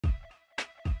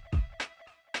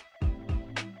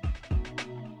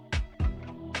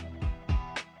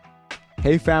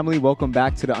Hey family, welcome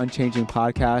back to the Unchanging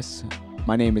Podcast.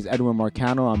 My name is Edwin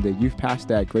Marcano. I'm the youth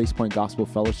pastor at Gracepoint Gospel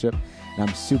Fellowship, and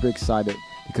I'm super excited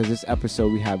because this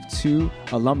episode we have two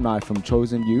alumni from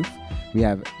Chosen Youth. We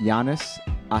have Yannis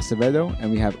Acevedo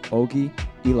and we have Oagie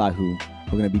Elihu, who are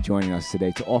going to be joining us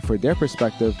today to offer their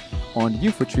perspective on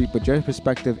youth retreat, but their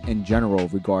perspective in general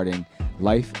regarding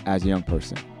life as a young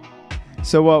person.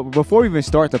 So before we even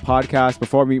start the podcast,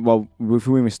 before we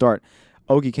even start,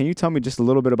 Oagie, can you tell me just a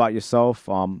little bit about yourself?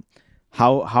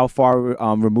 How far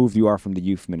removed you are from the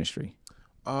youth ministry?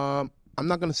 I'm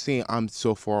not gonna say I'm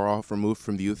so far off removed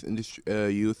from the youth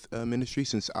ministry,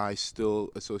 since I still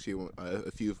associate with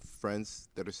a few friends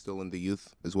that are still in the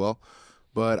youth as well.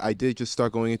 But I did just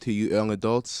start going into young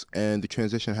adults, and the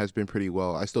transition has been pretty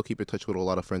well. I still keep in touch with a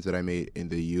lot of friends that I made in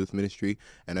the youth ministry,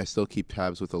 and I still keep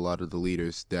tabs with a lot of the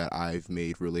leaders that I've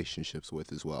made relationships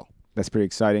with as well. That's pretty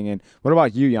exciting. And what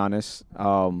about you, Yannis?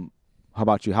 How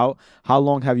about you? How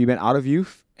long have you been out of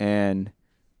youth, and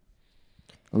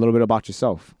a little bit about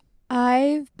yourself?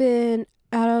 I've been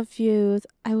out of youth,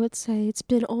 I would say it's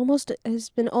been almost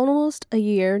a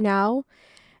year now,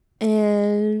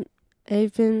 and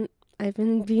I've been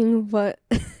doing what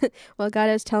what God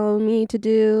is telling me to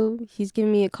do. He's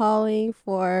giving me a calling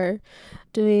for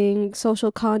doing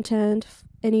social content,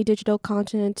 any digital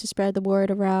content to spread the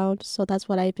word around. So that's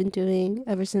what I've been doing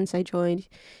ever since I joined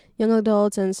young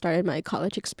adults and started my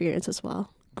college experience as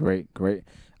well. Great.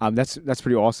 That's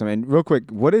pretty awesome. And real quick,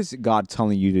 what is God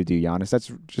telling you to do, Yannis?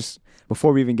 That's just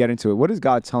before we even get into it. What is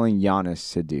God telling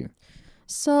Yannis to do?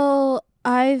 So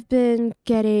I've been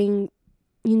getting,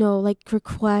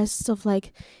 requests of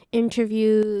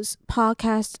interviews,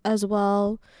 podcasts as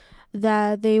well,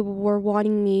 that they were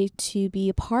wanting me to be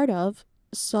a part of.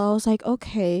 So I was like,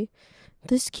 okay,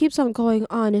 this keeps on going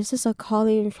on. Is this a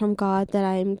calling from God that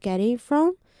I'm getting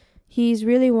from? He's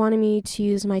really wanting me to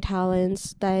use my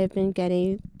talents that I've been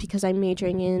getting because I'm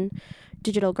majoring in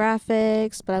digital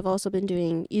graphics, but I've also been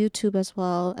doing YouTube as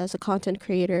well as a content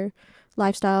creator,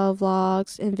 lifestyle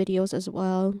vlogs and videos as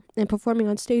well, and performing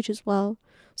on stage as well,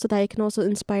 so that I can also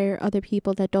inspire other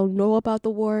people that don't know about the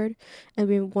word, and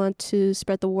we want to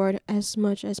spread the word as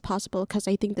much as possible because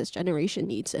I think this generation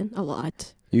needs it a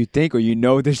lot. You think, or you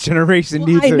know, this generation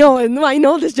needs it? I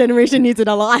know this generation needs it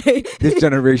a lot. This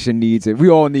generation needs it. We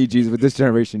all need Jesus, but this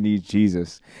generation needs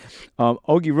Jesus.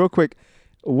 Oagie, real quick,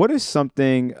 what is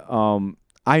something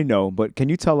I know, but can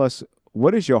you tell us,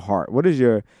 what is your heart? What is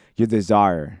your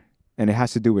desire? And it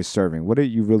has to do with serving. What do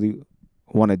you really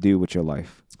want to do with your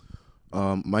life?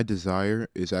 My desire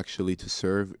is actually to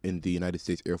serve in the United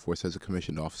States Air Force as a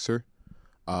commissioned officer.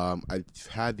 I've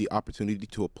had the opportunity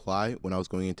to apply when I was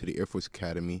going into the Air Force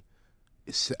Academy.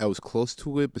 I was close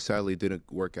to it, but sadly it didn't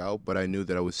work out, but I knew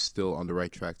that I was still on the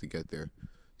right track to get there.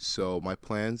 So my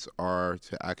plans are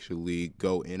to actually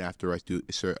go in after I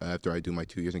do my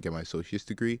 2 years and get my associate's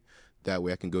degree. That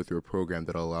way I can go through a program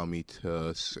that will allow me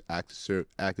to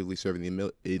actively serve in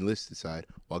the enlisted side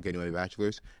while getting my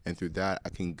bachelor's. And through that, I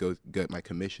can go get my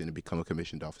commission and become a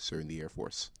commissioned officer in the Air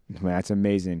Force. Man, that's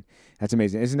amazing.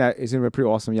 Isn't it pretty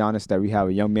awesome, Yannis, that we have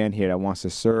a young man here that wants to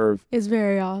serve? It's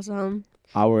very awesome.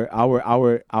 Our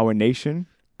nation,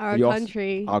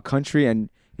 our country, and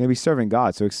be serving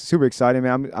God. So it's super exciting,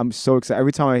 man. I'm so excited.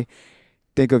 Every time I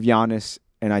think of Yannis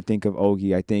and I think of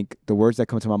Oagie, I think the words that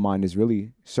come to my mind is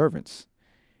really servants.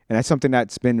 And that's something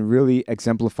that's been really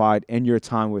exemplified in your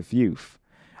time with youth.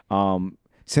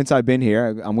 Since I've been here,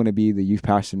 I'm going to be the youth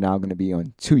pastor now, going to be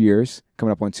on 2 years,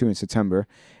 coming up on 2 in September.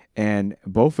 And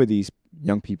both of these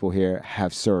young people here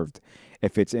have served.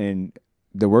 If it's in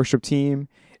the worship team,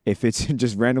 if it's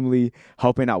just randomly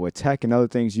helping out with tech and other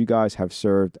things, you guys have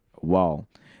served well.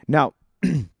 Now,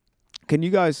 can you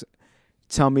guys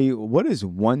tell me what is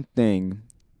one thing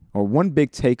or one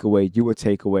big takeaway you would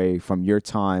take away from your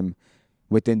time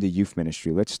within the youth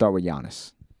ministry? Let's start with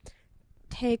Yannis.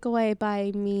 Takeaway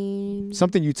by me.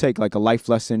 Something you take, like a life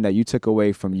lesson that you took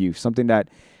away from youth, something that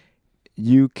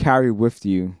you carry with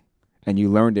you and you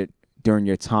learned it during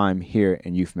your time here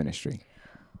in youth ministry.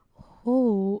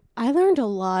 Oh, I learned a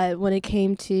lot when it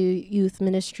came to youth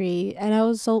ministry, and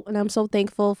I'm so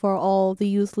thankful for all the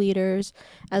youth leaders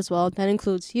as well. That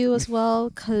includes you as well,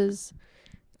 because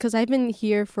I've been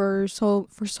here for so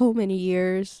many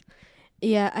years.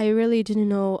 Yeah, I really didn't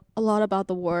know a lot about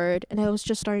the word, and I was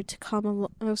just starting to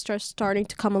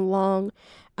come along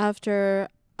after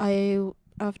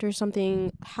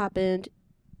something happened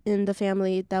in the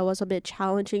family that was a bit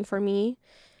challenging for me.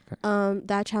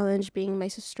 That challenge being my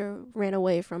sister ran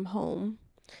away from home,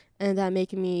 and that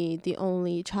making me the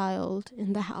only child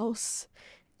in the house,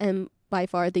 and by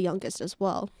far the youngest as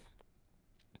well.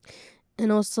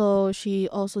 And also, she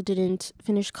also didn't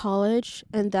finish college,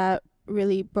 and that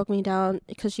really broke me down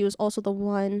because she was also the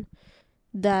one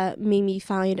that made me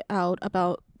find out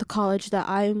about the college that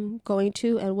I'm going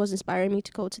to and was inspiring me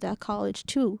to go to that college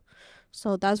too.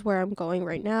 So that's where I'm going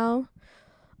right now.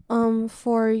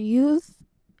 For youth,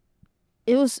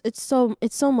 it's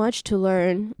so much to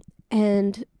learn,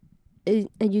 and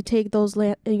and you take those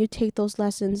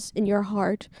lessons in your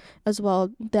heart as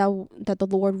well, that the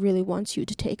Lord really wants you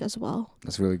to take as well.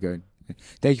 That's really good.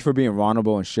 Thank you for being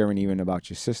vulnerable and sharing even about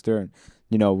your sister. And,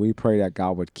 we pray that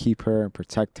God would keep her and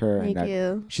protect her and Thank that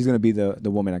you. she's going to be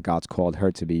the woman that God's called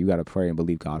her to be. You got to pray and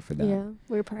believe God for that. Yeah,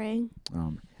 we're praying.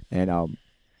 And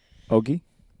Oagie,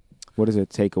 what is a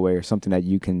takeaway or something that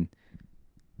you can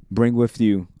bring with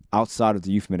you outside of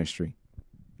the youth ministry?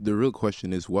 The real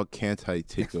question is, what can't I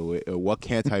take away, or what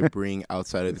can't I bring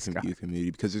outside of the youth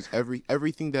community? Because there's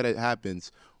everything that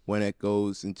happens when it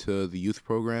goes into the youth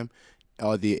program,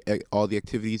 all the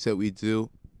activities that we do,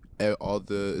 all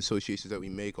the associations that we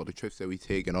make, all the trips that we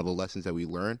take, and all the lessons that we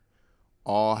learn,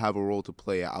 all have a role to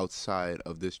play outside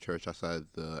of this church, outside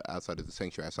of the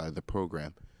sanctuary, outside of the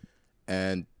program.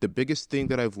 And the biggest thing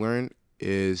that I've learned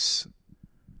is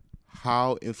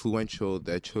how influential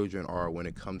that children are when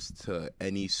it comes to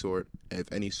any sort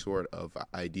of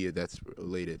idea that's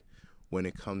related. When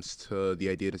it comes to the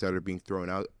ideas that are being thrown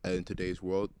out in today's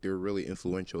world, they're really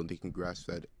influential, and they can grasp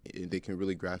that. They can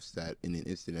really grasp that in an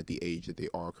instant at the age that they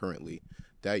are currently.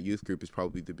 That youth group is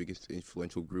probably the biggest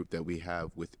influential group that we have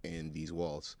within these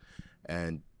walls,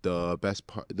 and the best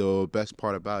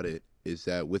part about it is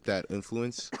that with that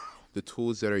influence, the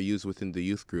tools that are used within the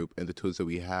youth group and the tools that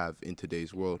we have in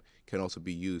today's world can also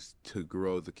be used to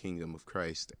grow the kingdom of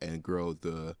Christ and grow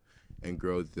the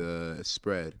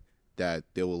spread that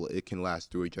it can last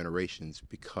through generations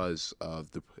because of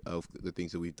the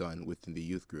things that we've done within the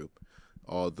youth group.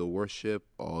 All the worship,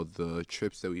 all the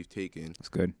trips that we've taken. That's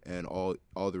good. And all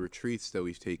the retreats that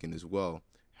we've taken as well.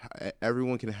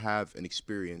 Everyone can have an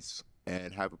experience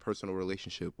and have a personal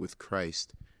relationship with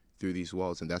Christ through these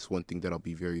walls, and that's one thing that I'll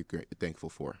be very thankful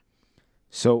for.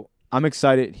 So I'm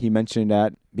excited he mentioned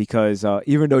that because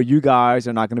even though you guys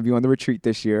are not going to be on the retreat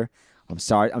this year, I'm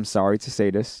sorry to say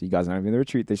this, you guys are not going to be on the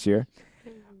retreat this year,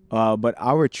 but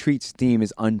our retreat's theme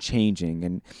is unchanging.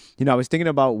 And, I was thinking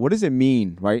about what does it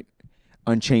mean, right?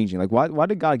 Unchanging. Like, why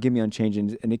did God give me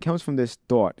unchanging? And it comes from this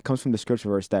thought. It comes from the scripture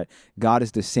verse that God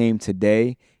is the same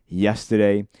today,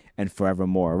 yesterday, and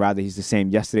forevermore. Or rather, he's the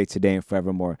same yesterday, today, and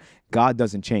forevermore. God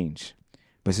doesn't change.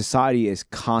 But society is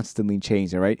constantly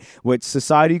changing, right? What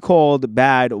society called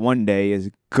bad one day is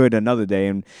good another day.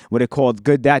 And what it called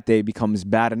good that day becomes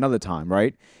bad another time,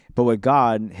 right? But with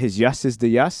God, his yes is the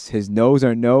yes. His no's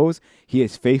are no's. He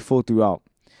is faithful throughout.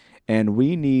 And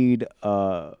we need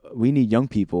young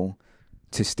people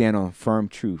to stand on firm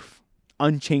truth,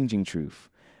 unchanging truth,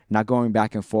 not going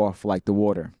back and forth like the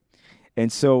water.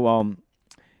 And so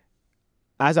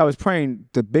as I was praying,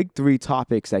 the big three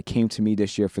topics that came to me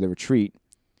this year for the retreat,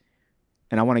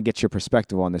 and I want to get your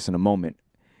perspective on this in a moment,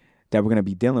 that we're going to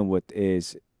be dealing with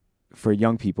is, for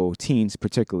young people, teens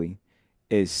particularly,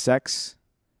 is sex,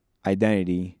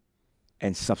 identity,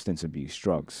 and substance abuse,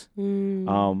 drugs.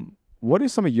 What are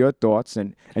some of your thoughts?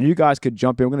 And you guys could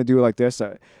jump in. We're going to do it like this.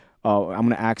 I'm going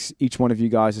to ask each one of you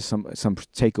guys some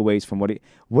takeaways from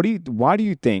why do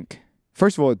you think,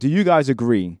 first of all, do you guys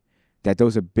agree that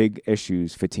those are big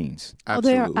issues for teens?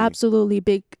 Absolutely. They are absolutely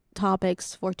big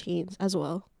topics for teens as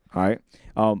well. All right.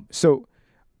 So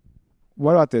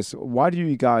what about this? Why do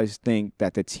you guys think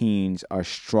that the teens are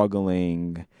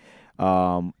struggling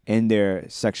in their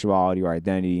sexuality or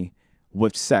identity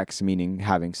with sex, meaning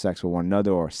having sex with one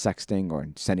another or sexting or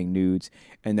sending nudes,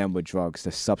 and then with drugs,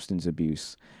 the substance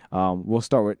abuse? We'll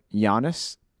start with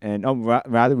Yannis, and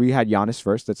rather we had Yannis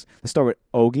first. Let's start with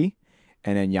Oagie,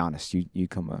 and then Yannis. You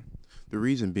come on. The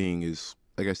reason being is,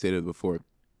 like I stated before,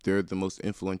 they're the most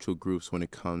influential groups when it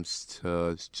comes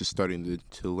to just starting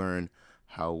to learn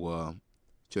how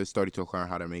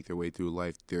to make their way through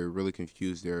life. They're really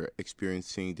confused. They're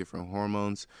experiencing different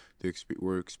hormones.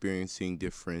 We're experiencing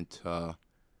different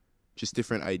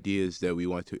ideas that we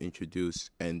want to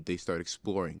introduce, and they start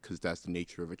exploring because that's the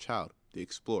nature of a child. They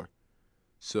explore.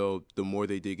 So the more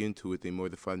they dig into it, the more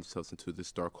they find themselves into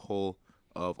this dark hole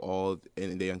of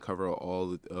and they uncover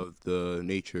all of the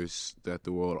natures that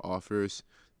the world offers.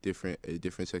 Different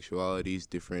sexualities,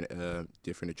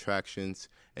 different attractions,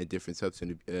 and different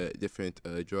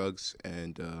drugs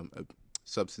and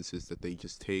substances that they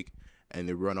just take, and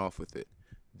they run off with it.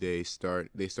 they start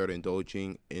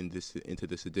indulging into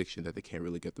this addiction that they can't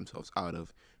really get themselves out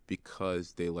of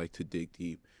because they like to dig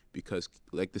deep. Because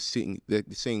like the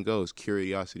saying goes,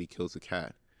 curiosity kills the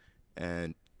cat,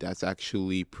 and that's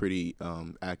actually pretty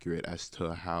accurate as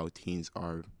to how teens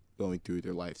are going through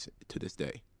their lives to this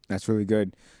day. That's really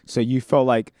good. So you felt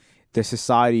like the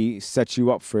society sets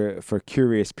you up for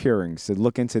curious peerings, to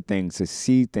look into things, to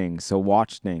see things, to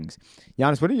watch things.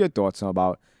 Yannis, what are your thoughts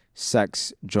about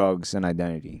sex, drugs, and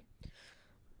identity?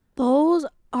 Those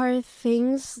are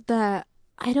things that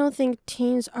I don't think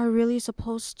teens are really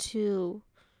supposed to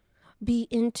be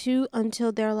into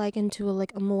until they're like into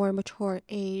like a more mature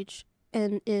age.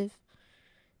 And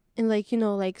like, you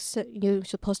know, like you're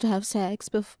supposed to have sex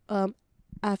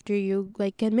after you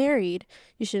like get married.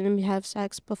 You shouldn't have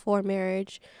sex before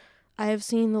marriage. I have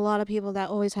seen a lot of people that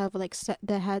always have like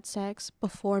that had sex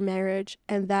before marriage,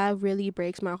 and that really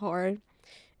breaks my heart.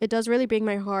 It does really break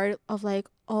my heart of like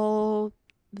all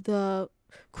the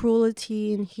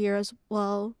cruelty in here as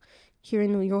well. Here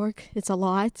in New York, it's a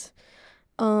lot.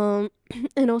 And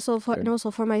also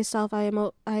for myself, I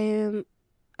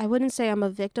wouldn't say I'm a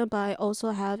victim, but I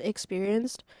also have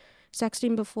experienced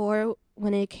sexting before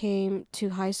when it came to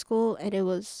high school, and it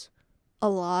was a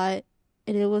lot,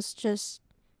 and I was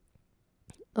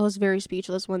very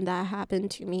speechless when that happened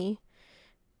to me,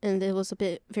 and it was a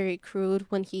bit very crude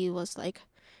when he was like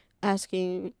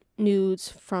asking nudes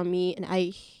from me, and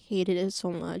I hated it so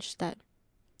much that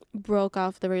broke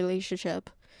off the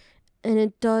relationship. And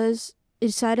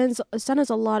it saddens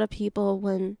a lot of people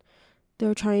when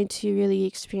they're trying to really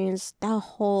experience that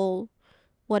whole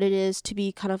what it is to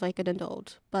be kind of like an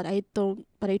adult. But I don't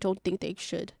think they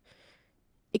should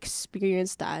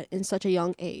experience that in such a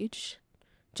young age,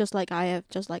 just like I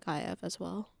have as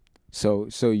well. So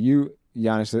you,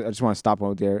 Yannis, I just want to stop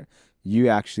over there. You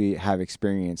actually have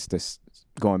experienced this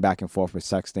going back and forth with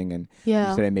sexting, and you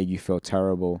said it made you feel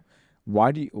terrible.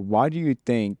 Why do you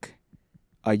think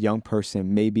a young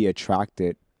person may be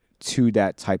attracted to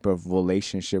that type of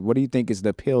relationship? What do you think is the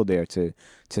appeal there to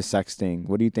sexting?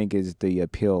 What do you think is the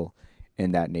appeal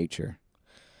in that nature?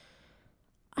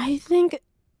 I think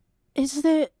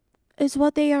it's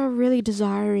what they are really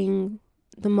desiring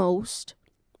the most,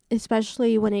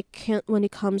 especially when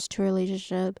it comes to a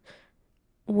relationship.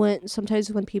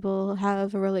 Sometimes when people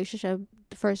have a relationship,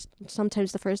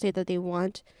 sometimes the first date that they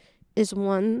want is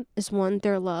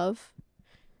their love.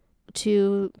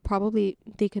 Two, probably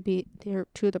they're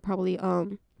probably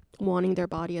wanting their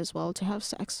body as well, to have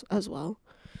sex as well.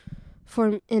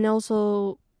 And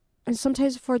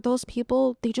sometimes for those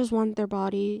people, they just want their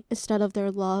body instead of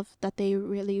their love that they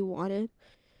really wanted.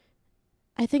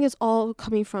 I think it's all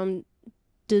coming from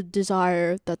the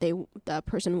desire that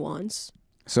person wants.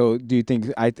 So do you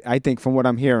think, I think from what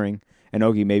I'm hearing, and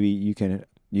Oagie, maybe you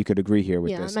could agree here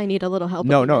with this. Yeah, I might need a little help.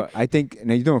 No, I think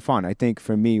you're doing fine. I think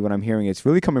for me, what I'm hearing, it's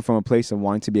really coming from a place of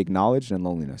wanting to be acknowledged and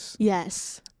loneliness.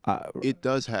 Yes. It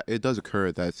does occur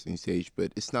at that same stage,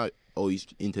 but it's not always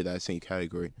into that same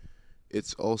category.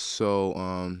 It's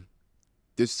also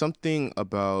there's something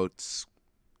about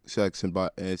sex and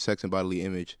bodily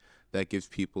image that gives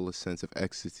people a sense of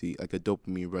ecstasy, like a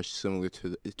dopamine rush, similar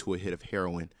to a hit of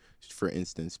heroin, for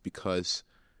instance, because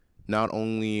not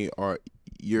only are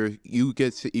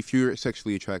if you're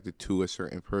sexually attracted to a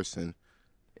certain person,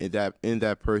 in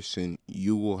that person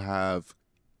you will have,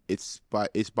 it's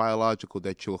biological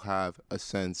that you'll have a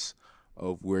sense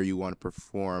of where you want to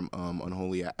perform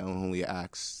unholy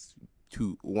acts,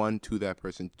 to that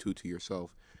person, to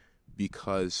yourself,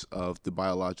 because of the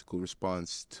biological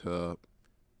response to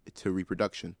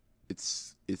reproduction.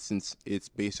 It's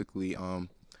basically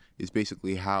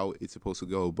how it's supposed to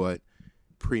go. But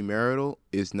premarital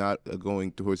is not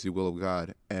going towards the will of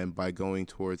God, and by going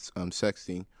towards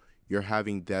sexting, you're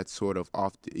having that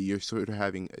you're sort of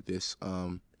having this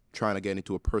trying to get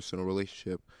into a personal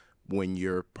relationship when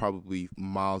you're probably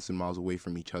miles and miles away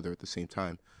from each other at the same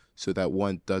time, so that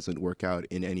one doesn't work out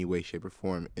in any way, shape, or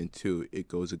form, and two, it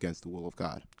goes against the will of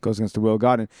God. Goes against the will of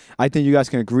God. And I think you guys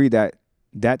can agree that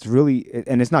that's really,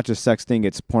 and it's not just sexting,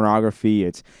 it's pornography,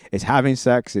 it's having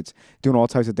sex, it's doing all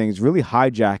types of things, really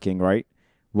hijacking, right,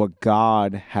 what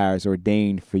God has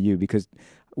ordained for you. Because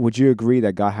would you agree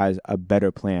that God has a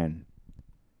better plan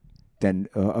than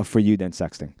for you than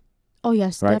sexting? Oh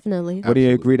yes, right? Definitely. Would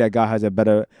you agree that God has a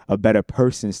better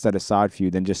person set aside for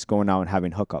you than just going out and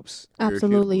having hookups?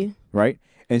 Absolutely. Right?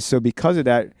 And so because of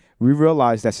that, we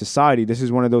realize that society, this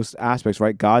is one of those aspects,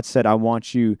 right? God said, I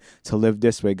want you to live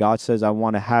this way. God says, I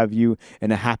want to have you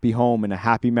in a happy home, in a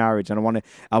happy marriage. And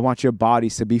I want your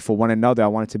bodies to be for one another. I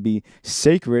want it to be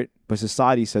sacred. But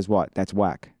society says what? That's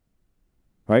whack.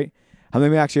 Right? Let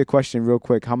me ask you a question real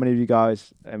quick. How many of you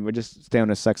guys, and we'll just stay on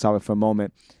the sex topic for a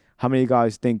moment, how many of you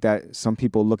guys think that some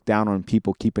people look down on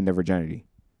people keeping their virginity?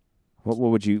 What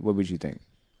would you think?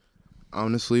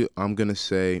 Honestly, I'm going to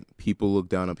say people look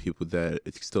down on people that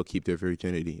still keep their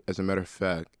virginity. As a matter of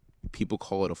fact, people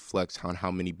call it a flex on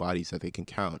how many bodies that they can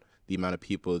count, the amount of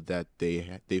people that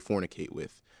they fornicate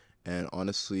with. And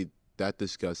honestly, that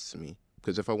disgusts me.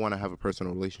 Because if I want to have a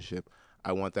personal relationship,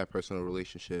 I want that personal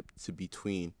relationship to be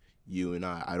between you and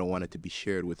I. I don't want it to be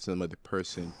shared with some other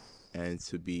person and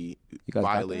to be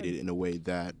violated in a way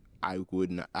that I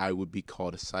would be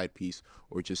called a side piece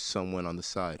or just someone on the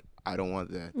side. I don't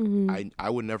want that. I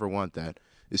would never want that,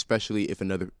 especially if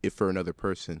for another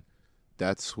person.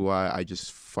 That's why I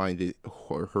just find it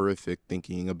horrific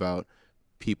thinking about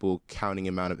people counting the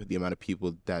amount of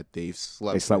people that they've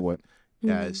slept with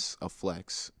as a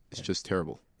flex. It's just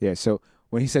terrible. Yeah. So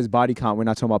when he says body count, we're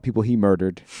not talking about people he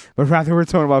murdered, but rather we're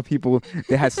talking about people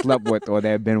they had slept with or they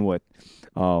had been with.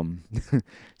 So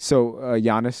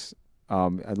Yannis,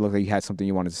 it looked like you had something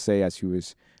you wanted to say as he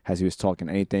was talking.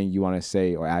 Anything you want to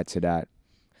say or add to that?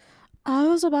 I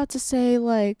was about to say,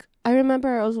 like, I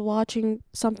remember I was watching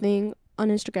something on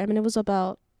Instagram, and it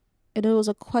was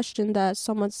a question that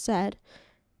someone said,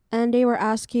 and they were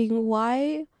asking,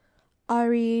 why are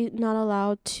we not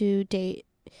allowed to date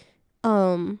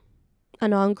a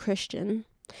non-Christian?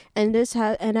 And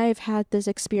I've had this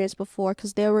experience before,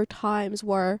 because there were times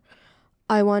where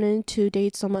I wanted to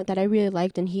date someone that I really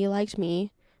liked and he liked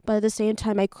me, but at the same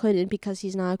time I couldn't because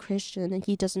he's not a Christian and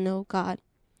he doesn't know God.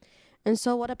 And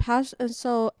so a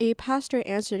pastor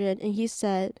answered it, and he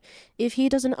said, if he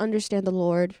doesn't understand the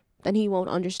Lord, then he won't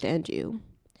understand you.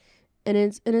 And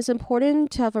it's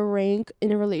important to have a rank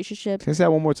in a relationship. Can I say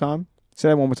that one more time? Say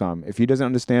that one more time. If he doesn't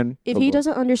understand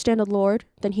the Lord,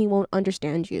 then he won't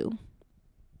understand you.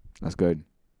 That's good.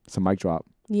 It's a mic drop.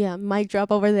 Yeah, mic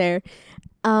drop over there.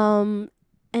 And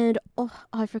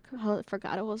I forgot what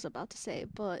I was about to say,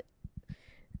 but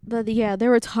yeah, there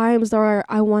were times where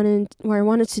I wanted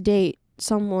to date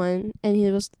someone, and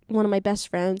he was one of my best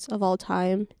friends of all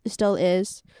time. It still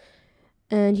is,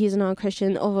 and he's a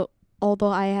non-Christian.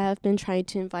 Although I have been trying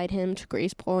to invite him to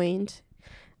Gracepoint,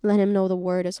 let him know the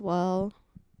word as well,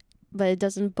 but it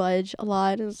doesn't budge a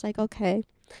lot. It's like, okay,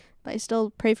 but I still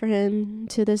pray for him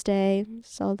to this day,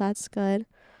 so that's good.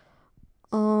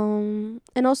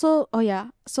 And also,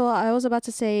 so I was about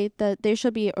to say that there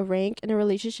should be a rank in a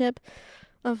relationship.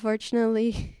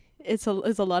 Unfortunately, it's a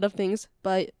lot of things,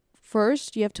 but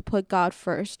first you have to put God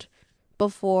first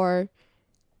before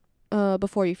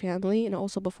your family, and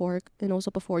also before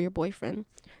your boyfriend.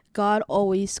 God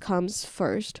always comes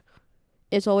first.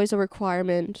 It's always a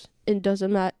requirement. It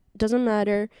doesn't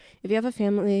matter if you have a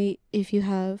family, if you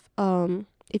have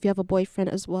a boyfriend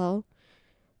as well.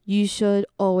 You should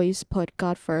always put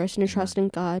God first and trust in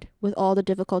God with all the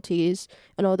difficulties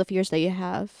and all the fears that you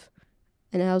have.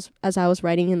 And as I was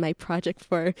writing in my project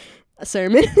for a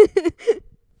sermon.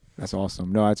 That's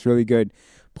awesome. No, that's really good.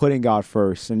 Putting God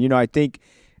first. And, I think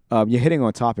you're hitting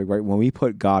on topic, right? When we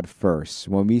put God first,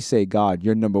 when we say, God,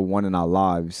 you're number one in our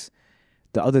lives,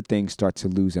 the other things start to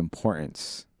lose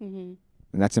importance. Mm-hmm.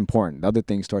 And that's important. The other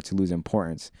things start to lose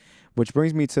importance. Which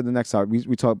brings me to the next topic.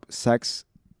 We talk sex,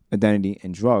 identity,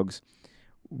 and drugs.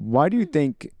 Why do you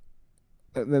think,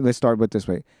 let's start with this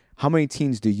way. How many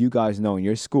teens do you guys know in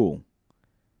your school,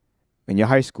 in your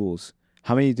high schools,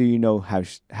 how many do you know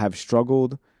have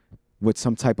struggled with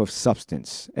some type of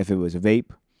substance? If it was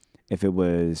vape, if it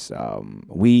was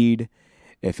weed,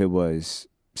 if it was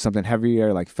something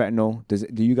heavier like fentanyl.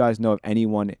 Do you guys know of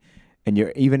anyone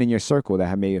even in your circle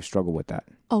that may have struggled with that?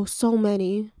 Oh, so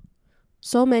many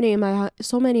in my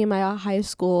high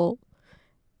school.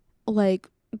 Like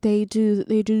they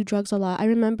do drugs a lot. I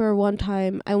remember one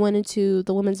time I went into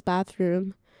the women's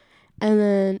bathroom,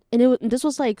 this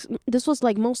was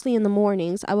like mostly in the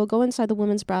mornings. I would go inside the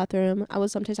women's bathroom. I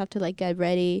would sometimes have to like get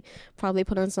ready, probably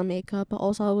put on some makeup, but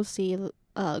also I would see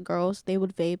girls, they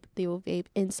would vape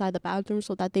inside the bathroom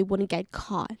so that they wouldn't get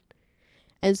caught.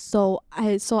 And so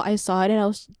I saw it, and I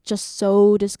was just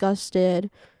so disgusted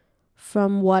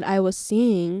from what I was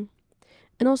seeing.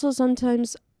 And also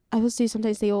sometimes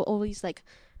they will always like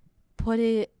put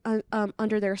it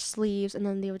under their sleeves, and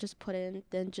then they would just put it in,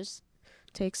 then just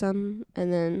take some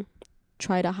and then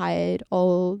try to hide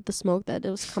all the smoke that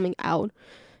was coming out.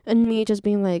 And me just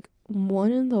being like,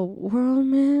 what in the world,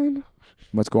 man?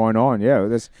 What's going on?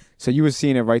 Yeah. So you were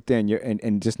seeing it right there,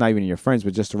 and just not even in your friends,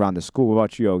 but just around the school. What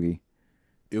about you, Oagie?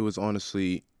 It was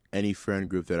honestly any friend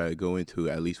group that I go into,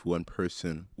 at least one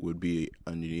person would be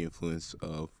under the influence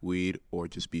of weed or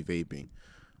just be vaping.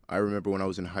 I remember when I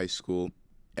was in high school,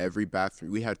 every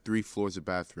bathroom. We had 3 floors of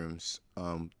bathrooms.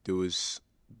 There was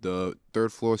the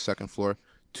third floor, second floor,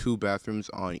 2 bathrooms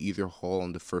on either hall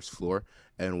on the first floor,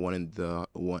 and one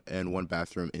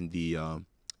bathroom in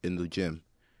the gym.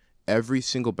 Every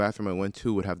single bathroom I went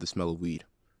to would have the smell of weed.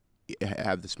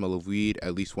 Have the smell of weed.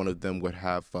 At least one of them would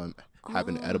have an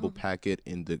edible packet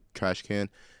in the trash can,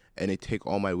 and it take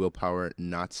all my willpower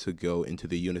not to go into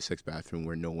the unisex bathroom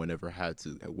where no one ever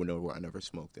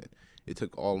smoked in. It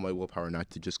took all my willpower not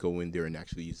to just go in there and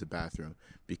actually use the bathroom,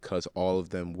 because all of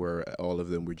them were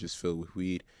just filled with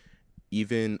weed.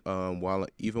 Even while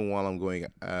I'm going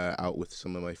out with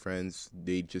some of my friends,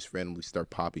 they just randomly start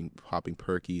popping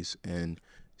perkies and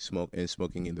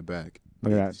smoking in the back.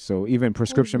 Look at that. So even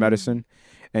prescription medicine,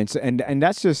 and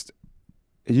that's just,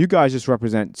 you guys just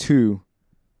represent 2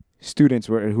 students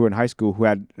who are in high school who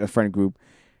had a friend group,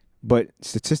 but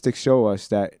statistics show us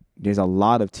that there's a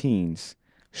lot of teens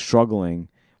struggling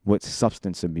with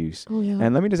substance abuse. Oh, yeah.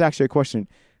 And let me just ask you a question.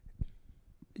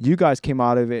 You guys came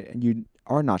out of it and you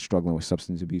are not struggling with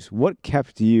substance abuse. What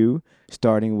kept you,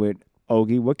 starting with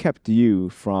Oagie, what kept you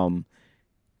from,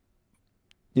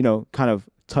 kind of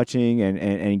touching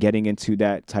and getting into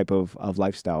that type of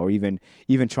lifestyle, or even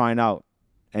trying out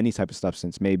any type of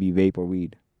substance, maybe vape or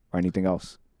weed or anything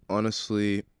else?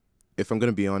 Honestly, if I'm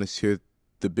gonna be honest here,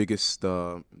 the biggest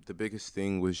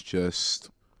thing was just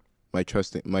my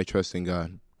trust in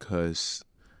God, because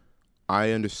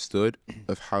I understood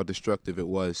of how destructive it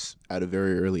was at a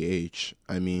very early age.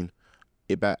 I mean,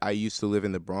 I used to live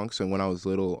in the Bronx, and when I was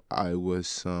little, I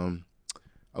was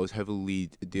heavily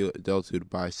dealt with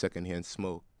by secondhand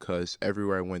smoke, because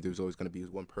everywhere I went, there was always going to be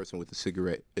one person with a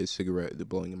cigarette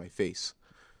blowing in my face.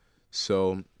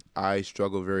 So I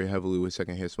struggled very heavily with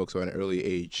secondhand smoke. So at an early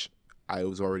age, I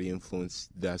was already influenced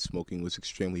that smoking was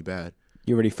extremely bad.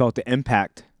 You already felt the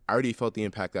impact. I already felt the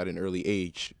impact at an early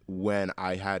age when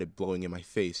I had it blowing in my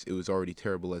face. It was already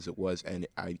terrible as it was, and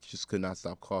I just could not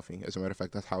stop coughing. As a matter of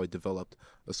fact, that's how I developed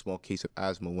a small case of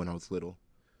asthma when I was little.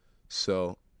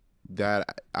 So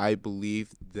that I believe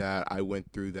that I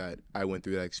went through that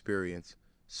experience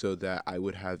so that I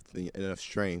would have enough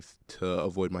strength to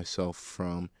avoid myself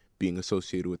from being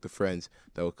associated with the friends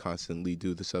that would constantly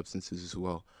do the substances as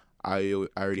well. I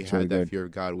already had that fear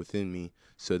of God within me,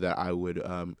 so that I would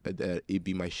that it'd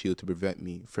be my shield to prevent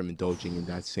me from indulging in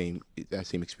that same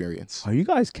experience. Are you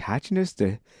guys catching this?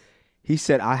 He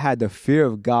said, I had the fear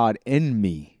of God in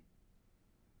me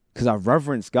because I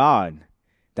reverenced God,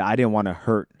 that I didn't want to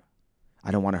hurt.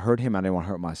 I didn't want to hurt him. I didn't want to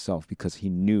hurt myself, because he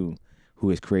knew who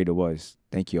his creator was.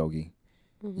 Thank you, Oagie.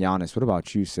 Mm-hmm. Yannis, what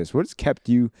about you, sis? What's kept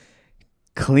you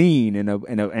clean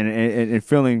and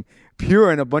feeling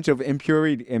pure in a bunch of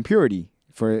impurity,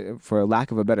 for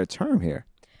lack of a better term here?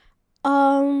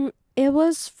 It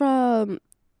was from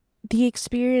the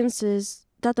experiences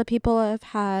that the people have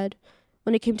had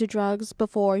when it came to drugs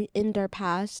before in their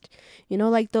past.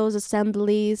 Like those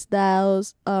assemblies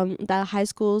that high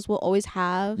schools will always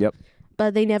have. Yep.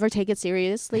 But they never take it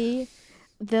seriously.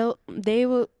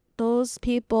 Those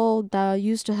people that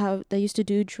used to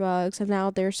do drugs, and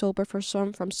now they're sober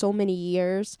from so many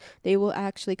years, they will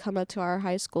actually come up to our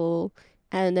high school,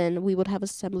 and then we would have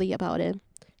assembly about it,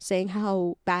 saying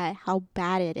how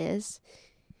bad it is,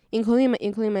 including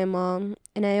my mom.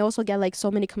 And I also get like so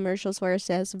many commercials where it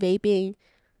says vaping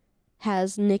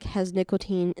has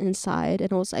nicotine inside,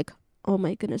 and I was like, oh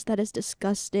my goodness, that is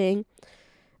disgusting.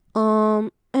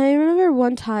 And I remember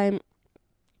one time,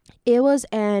 it was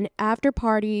an after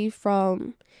party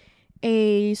from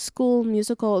a school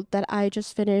musical that I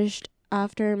just finished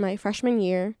after my freshman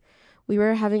year. We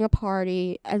were having a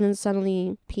party, and then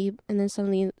suddenly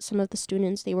some of the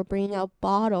students, they were bringing out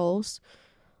bottles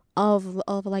of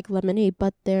like lemonade,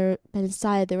 but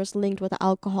inside there was linked with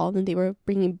alcohol, and they were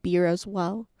bringing beer as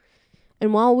well.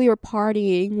 And while we were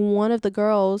partying, one of the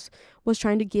girls was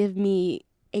trying to give me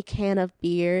a can of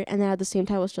beer, and then at the same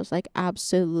time was just like,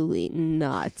 absolutely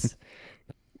not.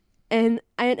 and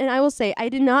I will say, I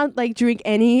did not like drink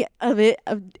any of it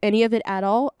at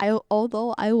all.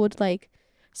 Although I would like,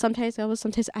 sometimes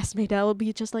ask my dad, would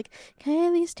be just like, can I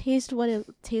at least taste what it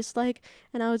tastes like?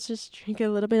 And I would just drink it a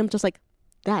little bit. I'm just like,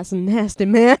 that's nasty,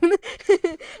 man.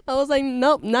 I was like,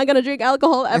 nope, not gonna drink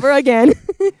alcohol ever again.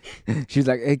 She's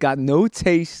like, it got no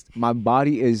taste. My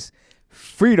body is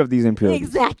freed of these impurities.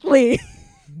 Exactly.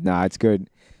 Nah, it's good.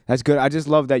 That's good. I just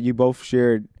love that you both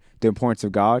shared the importance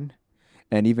of God,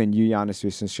 and even you, Yannis,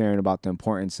 was sharing about the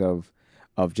importance of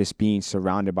just being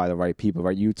surrounded by the right people.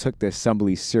 Right? You took the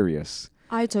assembly serious.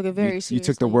 I took it very seriously. You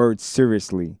took the word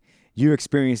seriously. You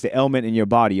experienced the ailment in your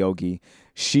body, Oagie.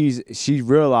 She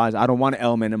realized, I don't want an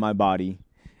ailment in my body,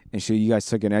 And so you guys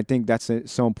took it. And I think that's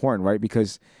so important, right?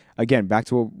 Because again, back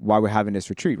to why we're having this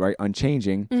retreat, right?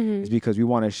 Unchanging is because we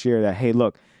want to share that, hey,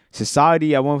 look,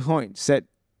 society at one point said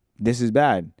this is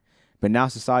bad, but now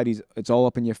society's, it's all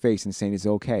up in your face and saying it's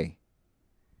okay.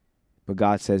 But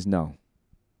God says no.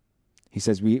 He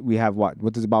says we have what?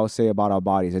 What does the Bible say about our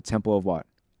bodies? A temple of what?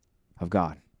 Of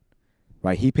God,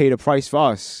 right? He paid a price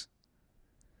for us.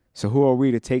 So who are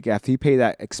we to take, after he paid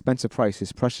that expensive price,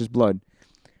 his precious blood,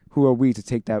 who are we to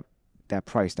take that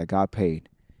price that God paid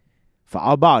for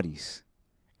our bodies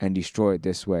and destroy it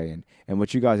this way? And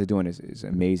what you guys are doing is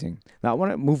amazing. Now I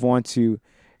want to move on to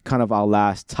kind of our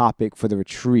last topic for the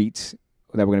retreat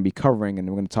that we're going to be covering, and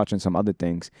we're going to touch on some other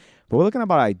things. But we're looking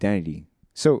about identity.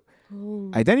 So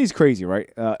identity is crazy, right?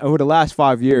 Over the last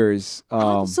 5 years.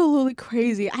 Absolutely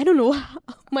crazy. I don't know.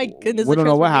 Oh my goodness. We don't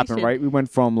know what happened, right? We went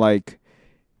from like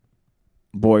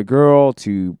boy girl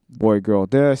to boy girl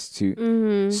this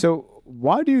to so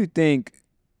why do you think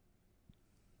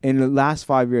in the last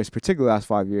 5 years, particularly last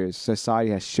 5 years,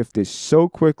 society has shifted so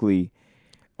quickly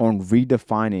on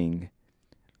redefining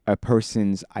a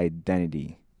person's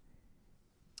identity?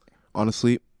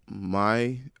 Honestly,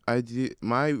 my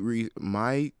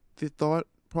thought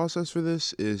process for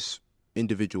this is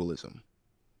individualism.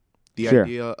 The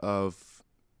idea of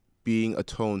being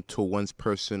attuned to one's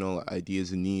personal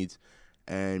ideas and needs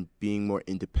and being more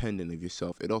independent of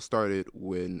yourself. It all started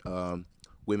when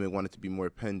women wanted to be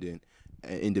more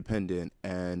independent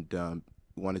and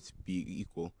wanted to be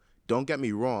equal. Don't get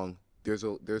me wrong. There's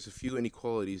a few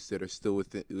inequalities that are still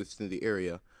within the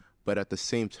area, but at the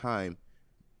same time,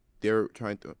 they're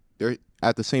trying to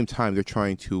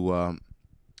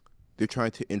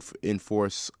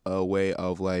enforce a way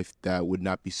of life that would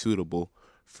not be suitable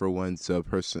for one's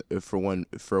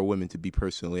for a woman to be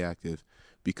personally active,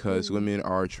 because women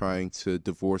are trying to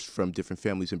divorce from different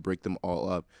families and break them all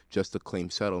up just to claim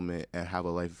settlement and have a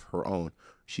life of her own.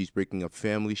 She's breaking up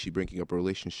family. She's breaking up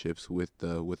relationships with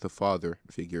the father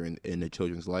figure in the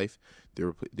children's life.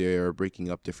 They're breaking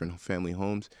up different family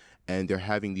homes, and they're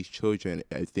having these children.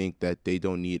 I think that they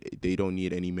don't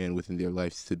need any man within their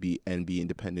lives to be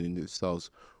independent in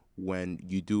themselves. When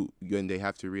they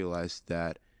have to realize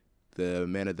that the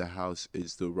man of the house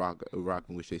is the rock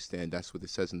in which they stand. That's what it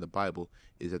says in the Bible,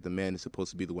 is that the man is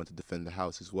supposed to be the one to defend the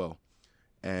house as well.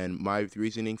 And my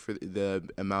reasoning for the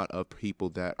amount of people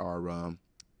that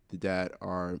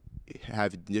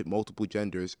have multiple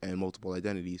genders and multiple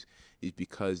identities is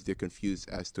because they're confused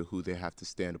as to who they have to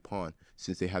stand upon.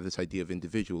 Since they have this idea of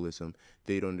individualism,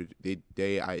 their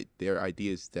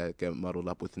ideas that get muddled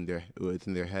up within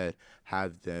their head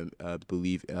have them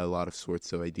believe a lot of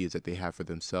sorts of ideas that they have for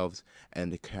themselves,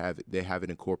 and they have it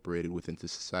incorporated within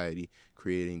society,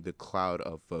 creating the cloud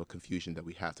of confusion that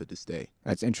we have to this day.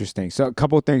 That's interesting. So a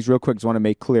couple of things real quick, just want to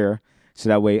make clear, so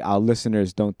that way our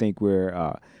listeners don't think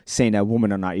we're saying that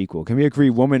women are not equal. Can we agree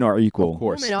women are equal? Of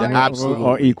course. Absolutely.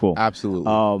 Are equal.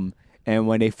 Absolutely. And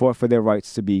when they fought for their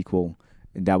rights to be equal,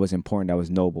 that was important. That was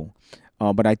noble.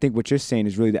 But I think what you're saying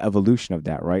is really the evolution of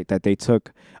that, right? That they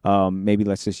took, maybe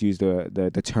let's just use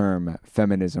the term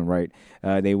feminism, right?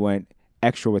 They went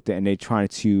extra with it, and they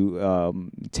tried to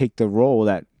take the role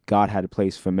that God had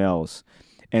placed for males.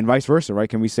 And vice versa, right?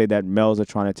 Can we say that males are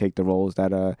trying to take the roles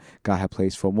that God had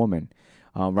placed for women?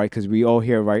 Right? Because we all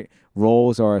hear, right,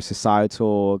 roles are a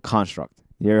societal construct.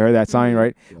 You ever heard that sign,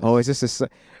 right? Yes. Oh, it's just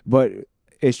but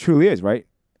it truly is, right?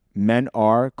 Men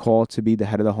are called to be the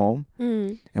head of the home,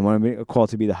 and women are called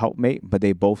to be the helpmate, but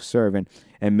they both serve. And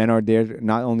men are there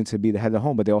not only to be the head of the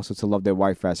home, but they also to love their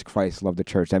wife as Christ loved the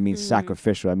church. That means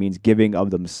sacrificial. That means giving of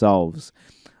themselves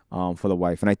for the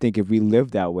wife. And I think if we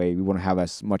live that way, we won't have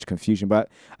as much confusion. But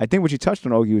I think what you touched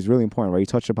on, Oagie, was really important, right? You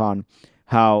touched upon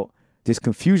how this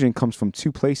confusion comes from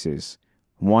two places.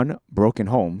 One, broken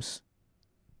homes,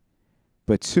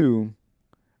 but two,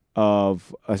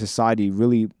 of a society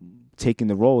really taking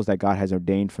the roles that God has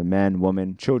ordained for men,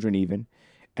 women, children even,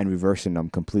 and reversing them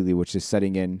completely, which is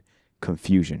setting in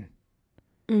confusion.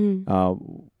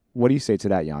 What do you say to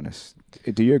that, Yannis?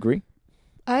 Do you agree?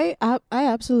 I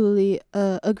absolutely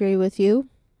agree with you,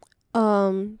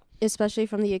 especially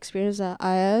from the experience that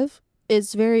I have.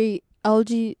 It's very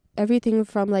everything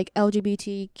from like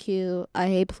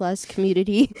LGBTQIA plus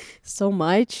community so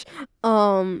much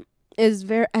is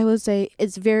very, I would say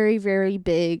it's very, very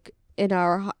big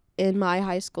in my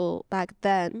high school back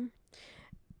then,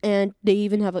 and they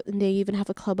even have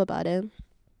a club about it.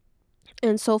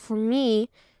 And so for me,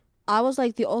 I was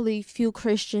like the only few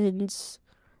Christians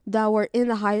that were in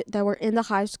the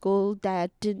high school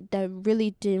that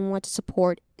really didn't want to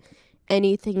support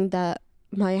anything that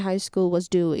my high school was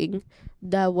doing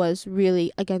that was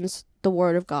really against the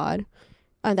word of God.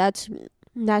 And that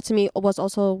to me was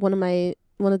also one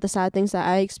of the sad things that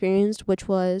I experienced, which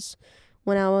was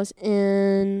when I was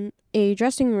in a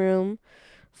dressing room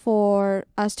for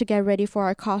us to get ready for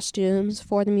our costumes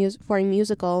for for a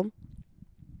musical.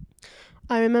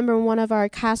 I remember one of our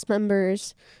cast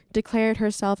members declared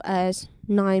herself as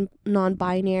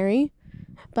non-binary,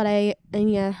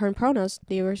 and yet her pronouns,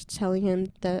 they were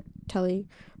telling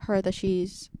her that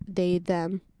she's they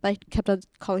them. I kept on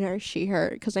calling her she her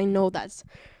because I know that's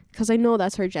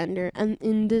her gender. And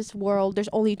in this world, there's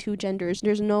only two genders.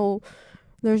 There's no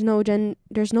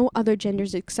other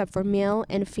genders except for male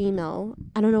and female.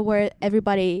 I don't know where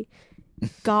everybody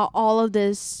got all of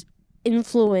this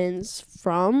influence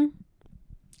from,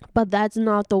 but that's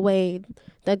not the way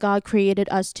that God created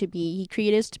us to be. He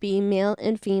created us to be male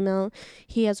and female.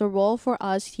 He has a role for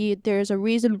us. There's a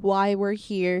reason why we're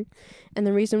here, and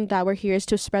the reason that we're here is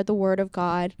to spread the word of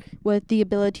God with the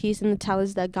abilities and the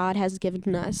talents that God has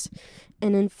given us,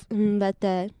 and let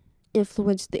that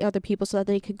influence the other people so that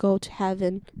they could go to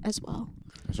heaven as well.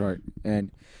 That's right.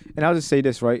 And I'll just say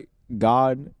this, right?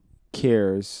 God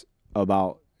cares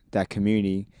about that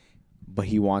community, but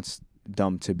he wants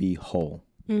them to be whole.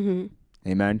 Mm-hmm.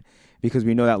 Amen. Because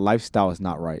we know that lifestyle is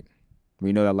not right.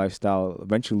 We know that lifestyle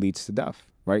eventually leads to death,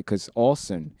 right? Because all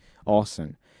sin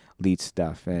leads to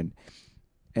death. And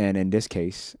in this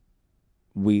case,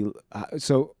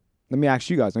 so let me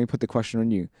ask you guys, let me put the question on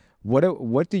you.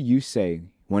 What do you say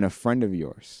when a friend of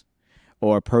yours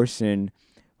or a person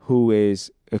who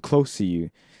is close to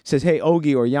you says, hey,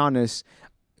 Oagie or Yannis,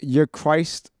 your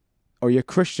Christ or your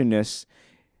Christianness,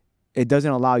 it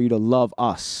doesn't allow you to love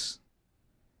us.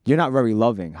 You're not very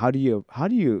loving. How do you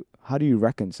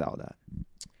reconcile that?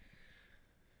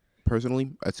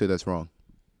 Personally, I'd say that's wrong.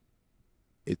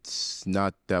 It's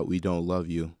not that we don't love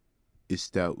you.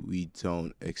 It's that we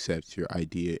don't accept your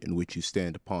idea in which you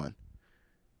stand upon.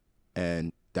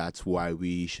 And that's why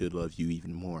we should love you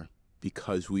even more,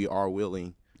 because we are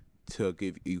willing to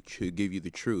give you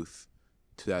the truth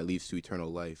that leads to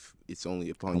eternal life. It's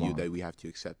only upon you that we have to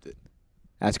accept it.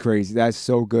 That's crazy. That's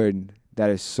so good. That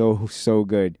is so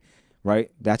good, right?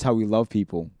 That's how we love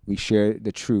people. We share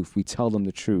the truth. We tell them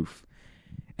the truth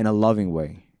in a loving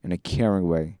way, in a caring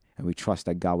way, and we trust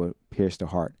that God will pierce the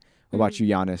heart. What about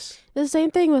you, Yannis? The same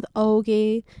thing with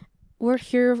Oagie. We're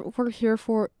here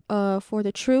for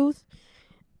the truth,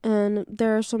 and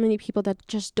there are so many people that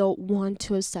just don't want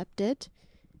to accept it,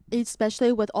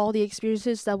 especially with all the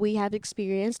experiences that we have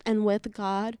experienced. And with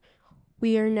God,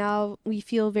 we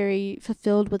feel very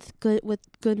fulfilled with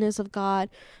goodness of God,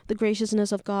 the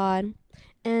graciousness of God,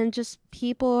 and just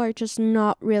people are just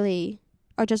not really,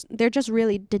 they're just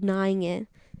really denying it.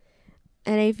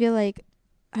 And I feel like,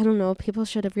 I don't know, people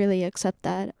should have really accept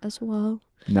that as well.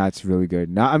 That's really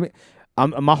good. Now, I mean,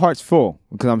 my heart's full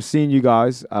because I'm seeing you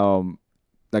guys.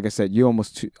 Like I said, you're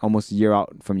almost a year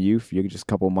out from youth. You're just a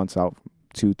couple of months out,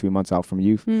 2-3 months out from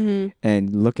youth,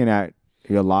 and looking at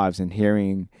your lives and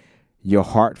hearing your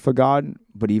heart for God,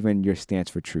 but even your stance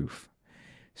for truth.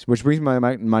 Which brings me to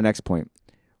my next point.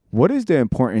 What is the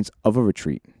importance of a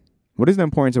retreat? What is the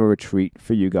importance of a retreat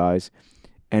for you guys?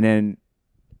 And then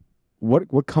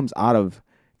what comes out of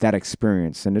that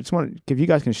experience? And I just want if you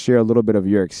guys can share a little bit of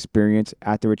your experience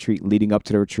at the retreat, leading up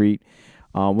to the retreat.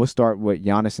 We'll start with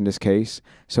Yannis in this case.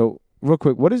 So real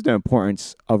quick, what is the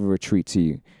importance of a retreat to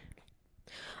you?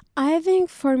 I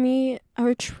think for me, a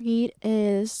retreat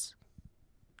is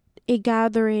a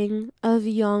gathering of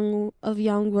young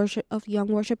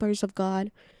worshipers of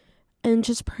God, and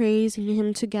just praising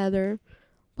Him together.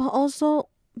 But also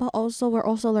we're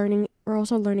also learning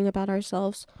about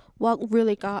ourselves, what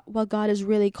God is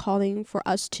really calling for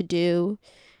us to do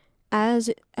as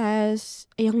a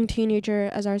young teenager,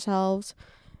 as ourselves,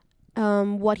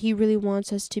 what He really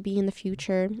wants us to be in the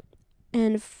future.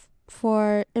 And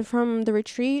from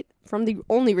the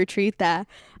only retreat that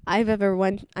I ever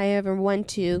went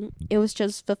to, it was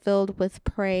just fulfilled with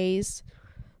praise.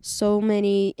 So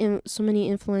many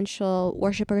influential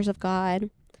worshipers of God,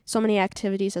 so many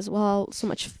activities as well, so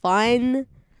much fun.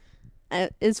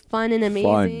 It's fun and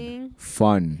amazing.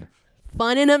 Fun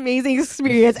And amazing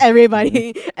experience.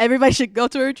 Everybody should go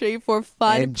to a retreat for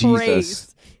fun and praise.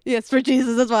 Jesus. Yes, for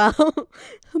Jesus as well.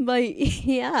 But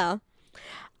yeah.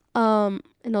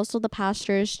 And also the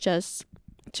pastors just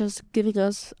giving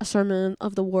us a sermon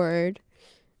of the word.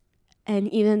 And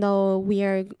even though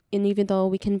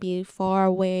we can be far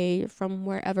away from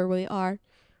wherever we are,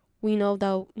 we know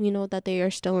that they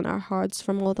are still in our hearts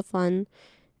from all the fun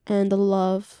and the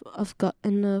love of God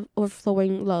and the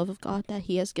overflowing love of God that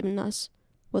He has given us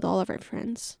with all of our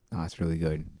friends. Oh, that's really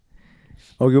good.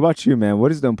 Okay, what about you, man?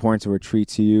 What is the importance of retreat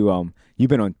to you? You've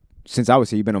been on since I would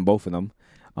say you've been on both of them.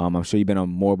 I'm sure you've been on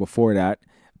more before that.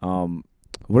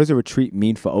 What does a retreat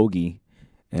mean for Oagie,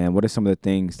 and what are some of the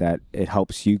things that it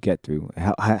helps you get through?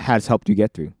 Has helped you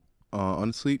get through?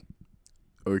 Honestly,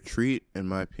 a retreat, in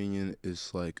my opinion,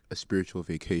 is like a spiritual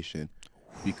vacation,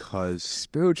 because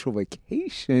Spiritual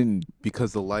vacation.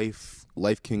 the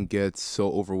life can get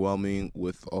so overwhelming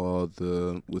with all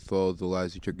the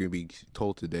lies that you're going to be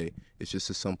told today. It's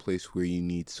just some place where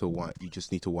you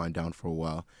just need to wind down for a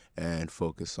while and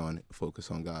focus on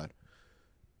God.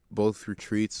 Both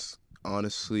retreats,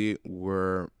 honestly,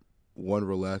 were one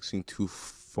relaxing, two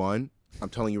fun. I'm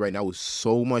telling you right now, it was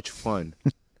so much fun.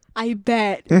 I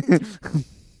bet.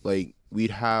 Like,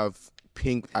 we'd have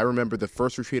I remember the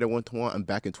first retreat I went to one, and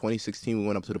back in 2016, we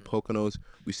went up to the Poconos.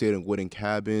 We stayed in wooden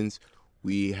cabins.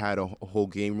 We had a whole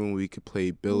game room where we could play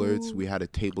billiards. Ooh. We had a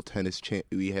table tennis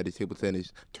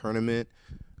tournament.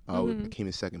 I came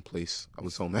in second place. I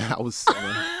was so mad.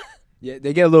 Yeah,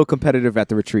 they get a little competitive at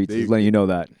the retreats. Just letting you know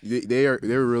that. They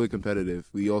were really competitive.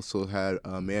 We also had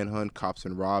manhunt, cops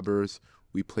and robbers.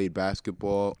 We played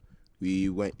basketball.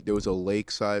 There was a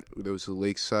lakeside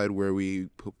where we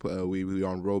were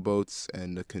on rowboats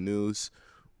and the canoes.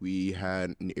 We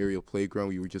had an aerial playground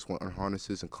where we just went on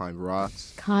harnesses and climbed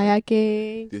rocks.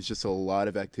 Kayaking. There's just a lot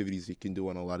of activities you can do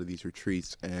on a lot of these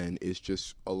retreats, and it's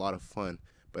just a lot of fun.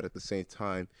 But at the same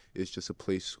time, it's just a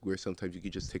place where sometimes you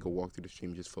can just take a walk through the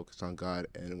stream and just focus on God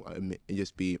and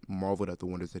just be marveled at the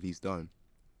wonders that He's done.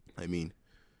 I mean,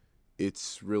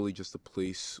 it's really just a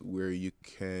place where you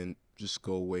can just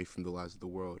go away from the lies of the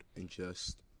world and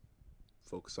just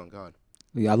focus on God.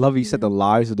 Yeah, I love you said the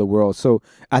lies of the world. So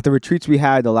at the retreats we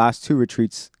had, the last two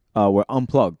retreats were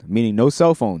unplugged, meaning no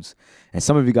cell phones. And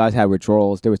some of you guys had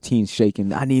withdrawals. There were teens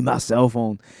shaking, I need my cell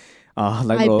phone.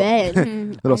 Like I little, bet.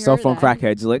 little cell phone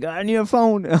crackheads, like, I need a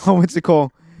phone. What's it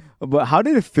called? But how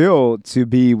did it feel to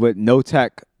be with no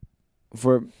tech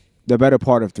for the better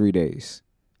part of 3 days?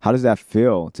 How does that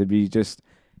feel to be just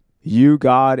you,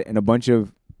 God, and a bunch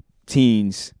of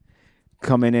teens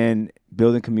coming in,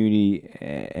 building community,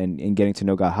 and getting to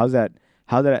know God? How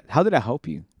did that help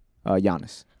you,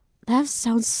 Yannis? That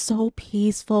sounds so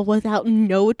peaceful without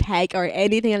no tech or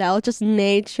anything else, just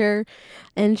nature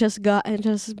and just God and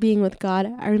just being with God.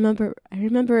 I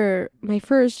remember my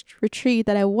first retreat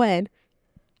that I went.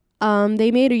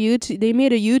 They made a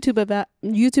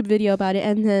YouTube video about it,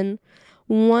 and then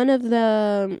one of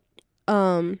the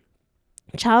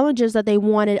challenges that they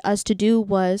wanted us to do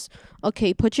was,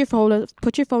 okay, put your phone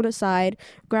aside,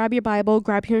 grab your Bible,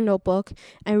 grab your notebook,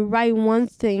 and write one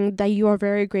thing that you are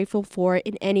very grateful for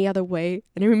in any other way.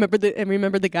 And I remember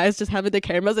the guys just having the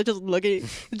cameras and just looking,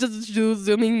 just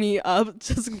zooming me up,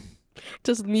 just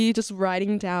me just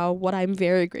writing down what I'm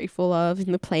very grateful of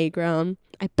in the playground.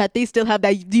 I bet they still have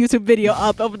that YouTube video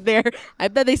up over there. I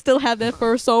bet they still have that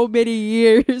for so many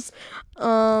years.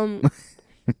 But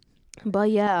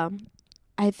yeah,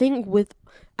 I think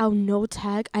without no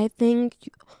tech,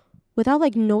 without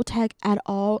like no tech at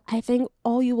all, I think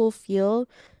all you will feel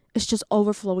is just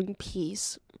overflowing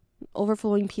peace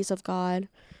of God.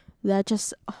 That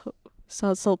just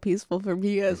sounds so peaceful for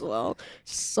me as well.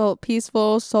 So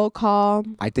peaceful, so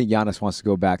calm. I think Yannis wants to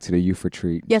go back to the youth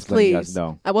retreat. Yes, Just letting you guys please.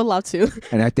 know. I would love to.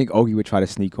 And I think Oagie would try to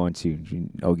sneak on too.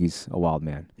 Oagie's a wild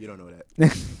man. You don't know that.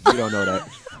 You don't know that.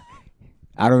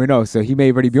 I don't even know. So he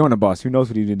may already be on the bus. Who knows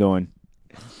what he's doing?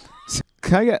 So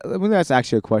let me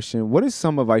ask you a question. What is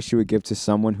some advice you would give to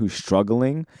someone who's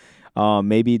struggling?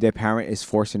 Maybe their parent is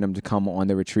forcing them to come on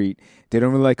the retreat. They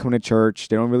don't really like coming to church.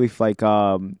 They don't really like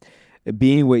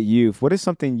being with youth. What is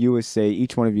something you would say,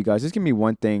 each one of you guys? Just give me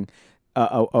one thing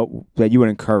that you would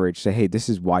encourage. Say, hey, this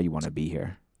is why you want to be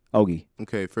here. Oagie.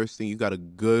 Okay, first thing, you got a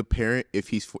good parent. If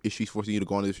she's forcing you to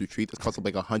go on this retreat, that's costing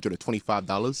like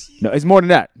 $125. No, it's more than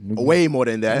that. Way more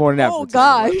than that. More than that. Oh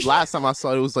gosh. Last time I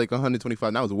saw it was like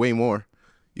 $125. Now it's way more.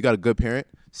 You got a good parent.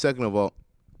 Second of all,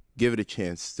 give it a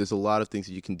chance. There's a lot of things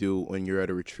that you can do when you're at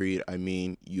a retreat. I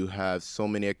mean, you have so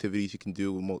many activities you can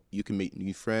do. You can make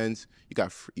new friends. You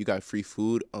got free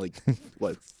food, like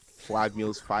what, 5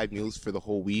 meals for the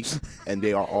whole week, and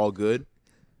they are all good.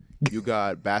 You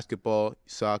got basketball,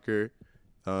 soccer.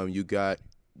 You got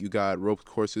rope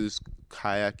courses,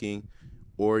 kayaking,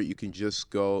 or you can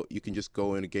just go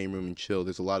in a game room and chill.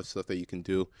 There's a lot of stuff that you can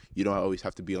do. You don't always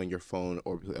have to be on your phone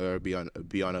or be on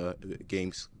a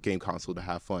game console to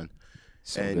have fun.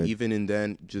 So and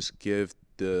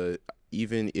good.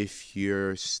 Even if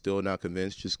you're still not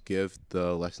convinced, just give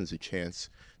the lessons a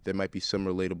chance. There might be some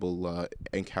relatable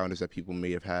encounters that people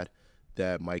may have had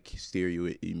that might steer you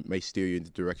in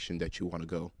the direction that you want to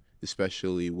go.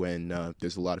 especially when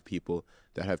there's a lot of people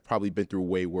that have probably been through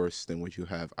way worse than what you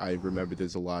have. I remember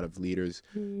there's a lot of leaders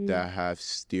that have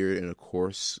steered in a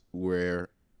course where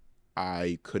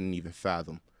I couldn't even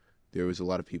fathom. There was a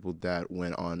lot of people that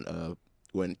went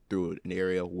through an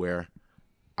area where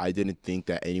I didn't think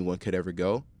that anyone could ever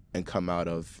go and come out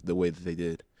of the way that they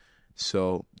did.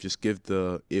 So just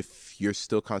if you're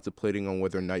still contemplating on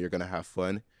whether or not you're gonna have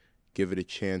fun, give it a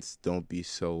chance. Don't be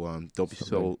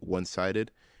so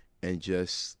one-sided, and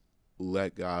just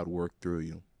let God work through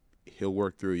you. He'll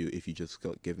work through you if you just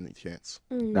give him a chance.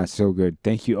 That's so good.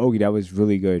 Thank you, Oagie. That was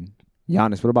really good.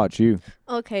 Yannis, what about you?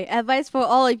 Okay, advice for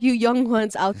all of you young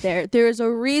ones out there. There is a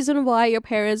reason why your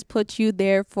parents put you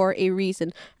there for a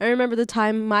reason. I remember the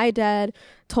time my dad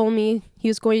told me he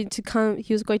was going to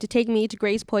take me to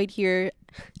Gracepoint here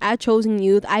at Chosen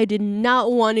Youth. I did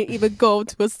not want to even go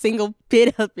to a single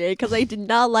bit of it because I did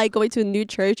not like going to a new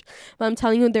church. But I'm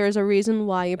telling you, there is a reason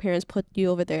why your parents put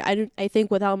you over there. I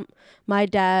think without my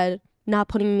dad not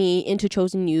putting me into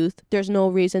Chosen Youth, there's no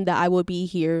reason that I would be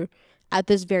here at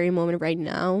this very moment right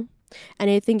now. And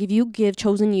I think if you give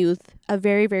Chosen Youth a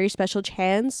very, very special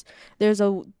chance, there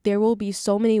will be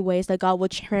so many ways that God will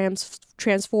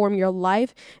transform your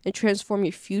life and transform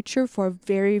your future for a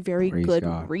very, very Praise good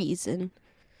God. reason.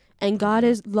 And God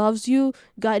loves you.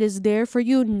 God is there for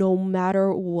you no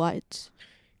matter what.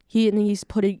 He's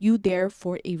putting you there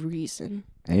for a reason.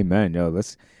 Amen.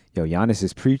 Yannis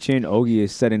is preaching. Oagie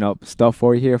is setting up stuff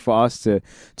for us to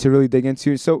really dig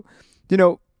into. So,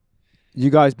 you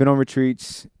guys been on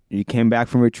retreats. You came back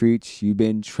from retreats. You've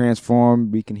been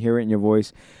transformed. We can hear it in your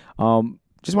voice.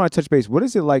 Just want to touch base. What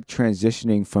is it like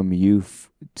transitioning from youth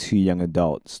to young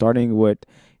adult? Starting with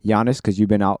Yannis, because you've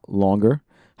been out longer.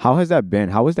 How has that been?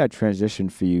 How was that transition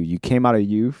for you? You came out of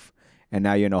youth, and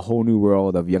now you're in a whole new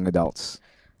world of young adults.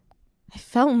 I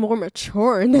felt more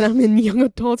mature than I'm in young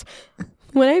adults.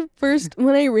 When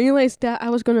I realized that I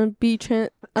was gonna be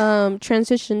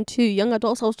transitioned to young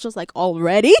adults, I was just like,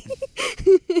 already,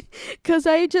 because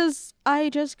I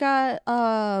just got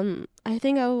I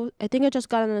think I just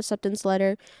got an acceptance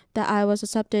letter that I was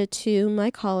accepted to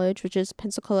my college, which is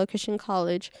Pensacola Christian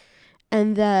College,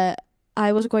 and that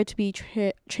I was going to be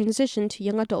transitioned to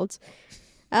young adults.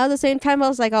 At the same time, I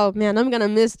was like, oh man, I'm gonna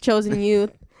miss Chosen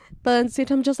Youth. But at the same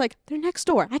time, I'm just like, they're next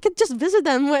door. I could just visit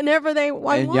them whenever they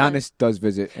want. And Yannis does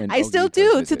visit. And I Oagie still does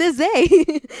do visit. to this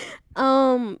day.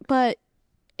 But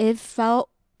I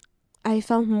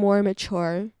felt more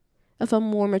mature. I felt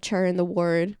more mature in the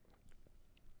word.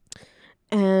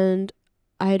 And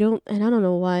I don't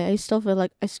know why. I still feel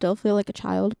like a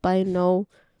child, but I know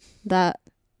that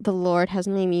the Lord has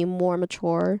made me more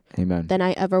mature Amen. than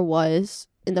I ever was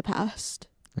in the past.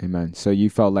 Amen. So you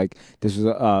felt like this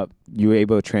was you were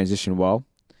able to transition well,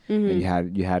 Mm-hmm.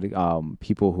 and you had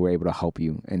people who were able to help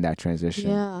you in that transition.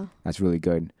 Yeah. That's really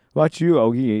good. What about you,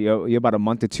 Oagie? You're about a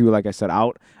month or two, like I said,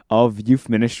 out of youth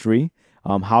ministry.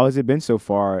 How has it been so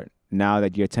far now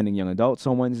that you're attending young adults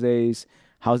on Wednesdays?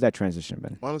 How's that transition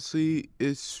been? Honestly,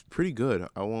 it's pretty good.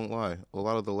 I won't lie. A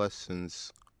lot of the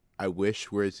lessons I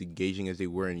wish were as engaging as they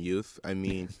were in youth. I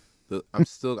mean, I'm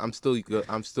still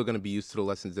gonna be used to the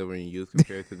lessons that were in youth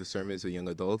compared to the sermons of young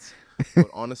adults. But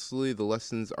honestly, the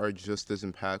lessons are just as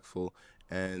impactful,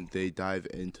 and they dive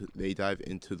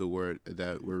into the word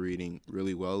that we're reading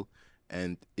really well,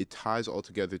 and it ties all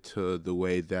together to the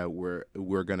way that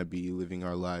we're gonna be living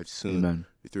our lives soon. Amen.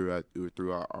 through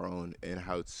our own, and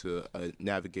how to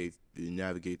navigate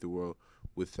the world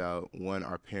without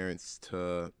our parents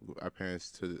to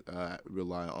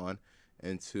rely on,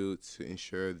 and to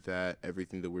ensure that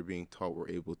everything that we're being taught we're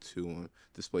able to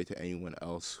display to anyone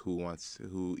else who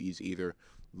is either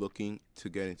looking to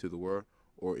get into the world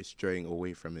or is straying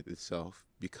away from it itself.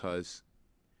 Because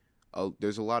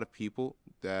there's a lot of people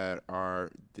that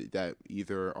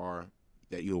either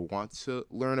want to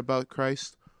learn about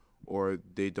Christ, or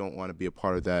they don't want to be a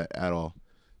part of that at all.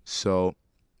 So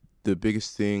the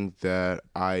biggest thing that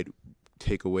I'd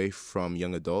take away from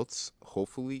young adults,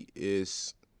 hopefully,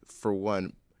 is, for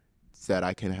one, that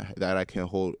I can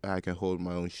hold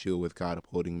my own shield with God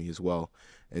upholding me as well,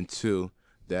 and two,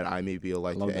 that I may be a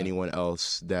light to anyone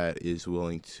else that is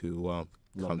willing to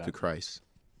come to Christ.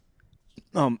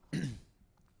 I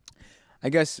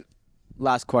guess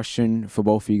last question for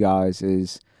both of you guys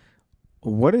is,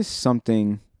 what is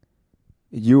something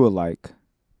you would like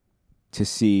to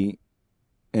see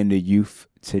in the youth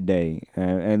today,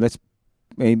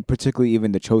 and particularly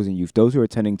even the chosen youth, those who are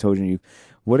attending chosen youth?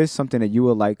 What is something that you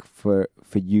would like for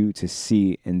you to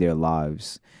see in their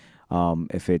lives?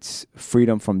 If it's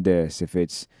freedom from this, if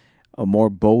it's a more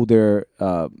bolder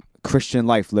Christian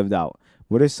life lived out,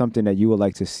 what is something that you would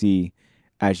like to see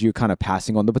as you're kind of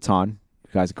passing on the baton,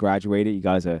 you guys graduated, you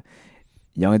guys are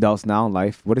young adults now in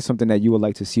life. What is something that you would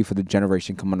like to see for the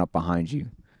generation coming up behind you?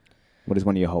 What is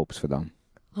one of your hopes for them?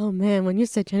 Oh man, when you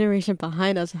said generation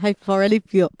behind us, I already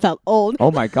felt old.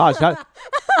 Oh my gosh.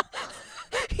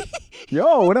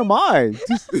 Yo, what am I?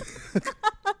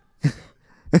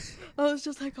 I was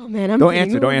just like, oh man, I'm Don't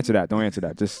getting answer old.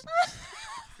 that. Just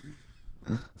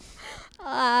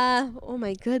Oh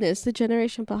my goodness, the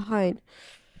generation behind.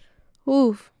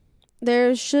 Oof.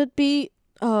 There should be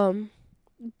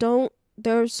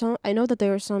there's some, I know that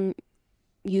there are some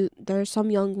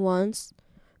young ones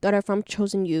that are from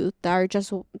chosen youth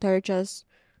that they're just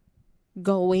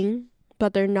going,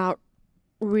 but they're not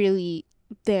really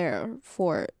there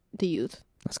for the youth.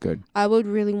 that's good. I would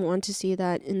really want to see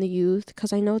that in the youth,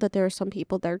 because I know that there are some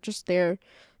people that are just there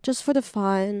just for the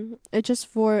fun, just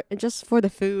for the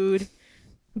food,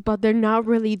 but they're not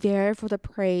really there for the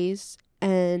praise,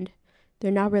 and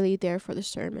they're not really there for the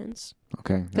sermons.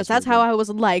 Okay. Because that's how I was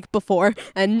like before,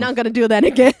 and not gonna do that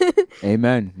again.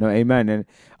 Amen. No, amen. And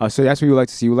so that's what you would like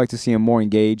to see. You would like to see him more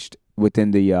engaged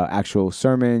within the actual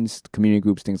sermons, community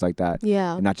groups, things like that,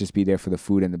 Yeah. and not just be there for the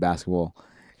food and the basketball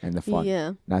and the fun.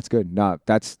 Yeah. That's good. No,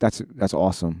 that's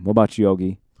awesome. What about you,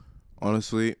 Oagie?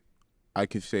 Honestly, I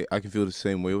can feel the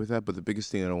same way with that. But the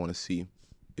biggest thing that I want to see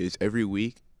is every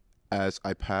week, as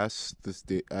I pass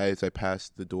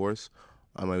the doors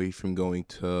on my way from going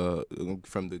to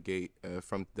from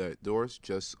the doors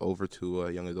just over to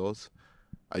young adults,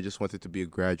 I just want it to be a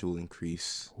gradual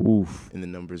increase Oof. in the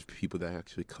numbers of people that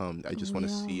actually come. I just want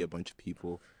to see a bunch of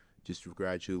people just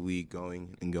gradually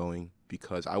going,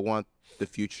 because I want the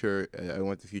future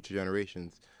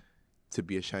generations to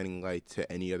be a shining light to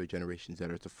any other generations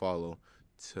that are to follow,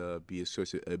 to be a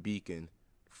source of a beacon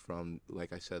from,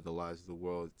 like I said, the lies of the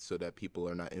world, so that people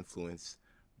are not influenced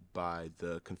by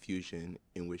the confusion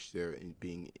in which they're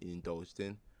being indulged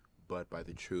in, but by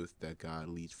the truth that God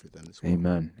leads for them as well.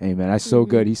 Amen. That's so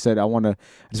good. He said, I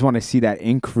just want to see that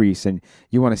increase, and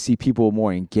you want to see people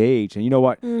more engaged. And you know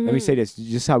what? Let me say this.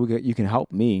 Just how you can help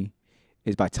me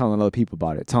is by telling other people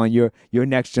about it, telling your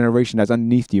next generation that's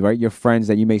underneath you, right? Your friends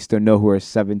that you may still know who are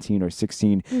 17 or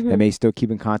 16 that may still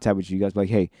keep in contact with you. You guys be like,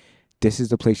 hey, this is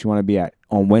the place you want to be at.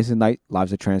 On Wednesday night,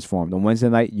 lives are transformed. On Wednesday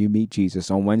night, you meet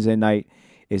Jesus. On Wednesday night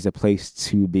is the place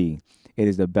to be. It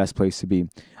is the best place to be.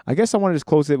 I guess I want to just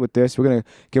close it with this. We're going to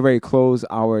get ready to close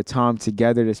our time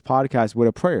together, this podcast, with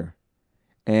a prayer.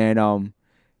 And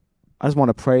I just want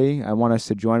to pray. I want us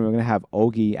to join. We're going to have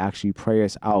Oagie actually pray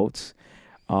us out.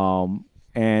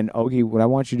 And Oagie, what I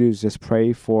want you to do is just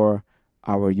pray for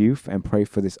our youth and pray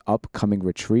for this upcoming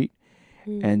retreat.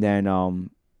 And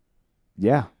then,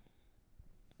 yeah.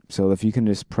 So if you can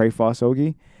just pray for us,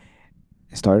 Oagie,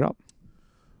 and start it up.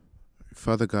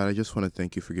 Father God, I just want to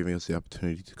thank you for giving us the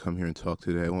opportunity to come here and talk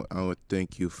today. I want to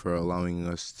thank you for allowing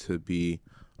us to be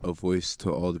a voice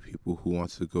to all the people who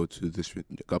want to go to this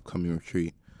upcoming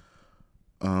retreat.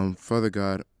 Father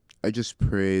God, I just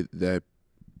pray that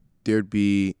there'd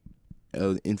be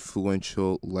an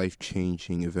influential,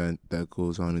 life-changing event that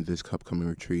goes on in this upcoming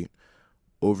retreat.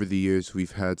 Over the years,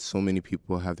 we've had so many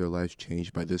people have their lives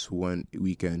changed by this one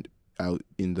weekend out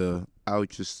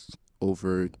just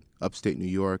over upstate New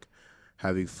York,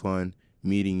 having fun,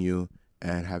 meeting you,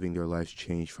 and having their lives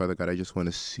changed. Father God, I just want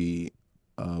to see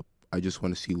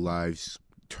lives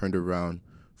turned around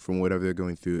from whatever they're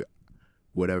going through,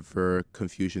 whatever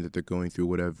confusion that they're going through,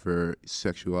 whatever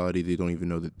sexuality they don't even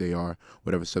know that they are,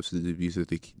 whatever substance abuse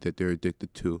that they're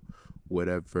addicted to,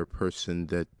 whatever person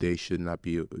that they should not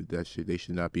be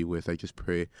with. I just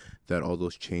pray that all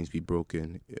those chains be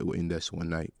broken in this one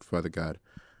night. Father God,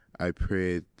 I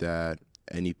pray that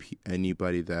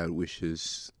anybody that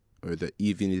wishes or that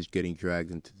even is getting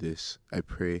dragged into this, I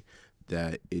pray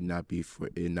that it not be for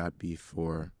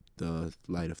the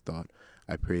light of thought.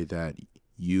 I pray that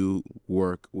you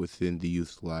work within the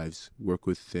youth's lives, work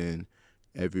within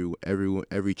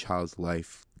every child's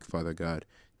life, Father God,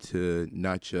 to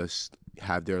not just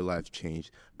have their lives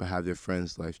changed, but have their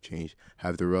friends' lives change,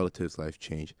 have their relatives' life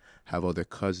change, have all their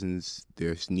cousins,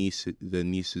 their nieces, the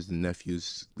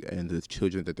nephews, and the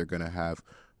children that they're going to have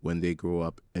when they grow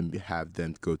up, and have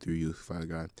them go through youth, Father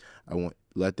God.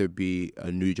 Let there be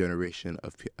a new generation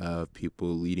of people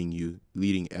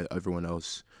leading everyone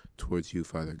else towards you,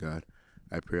 Father God.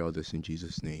 I pray all this in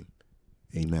Jesus' name.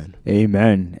 Amen.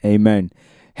 Amen.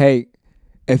 Hey,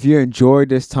 if you enjoyed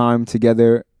this time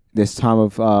together, this time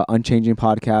of Unchanging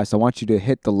Podcast, I want you to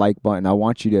hit the like button. I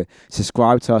want you to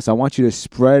subscribe to us. I want you to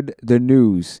spread the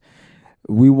news.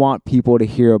 We want people to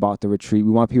hear about the retreat.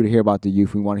 We want people to hear about the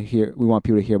youth. We want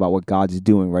people to hear about what God's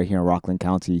doing right here in Rockland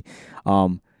County.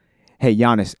 Hey,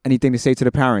 Yannis, anything to say to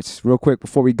the parents real quick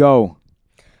before we go?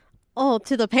 Oh,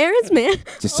 to the parents, man.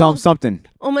 Just tell them something.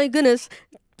 Oh my goodness.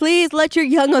 Please let your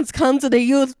young ones come to the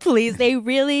youth, please.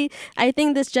 I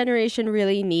think this generation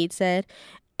really needs it.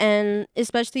 And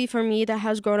especially for me that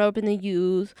has grown up in the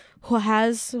youth, who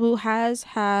has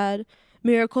had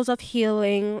miracles of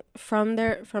healing from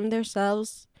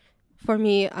themselves. For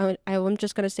me, I'm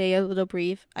just gonna say a little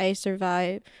brief.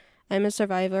 I'm a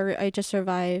survivor. I just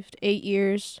survived 8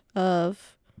 years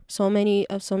of so many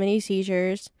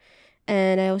seizures,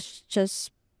 and I was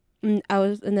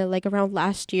in the, like, around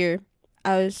last year.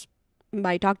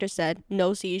 My doctor said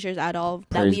no seizures at all.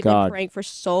 That Praise we've God. been praying for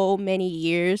so many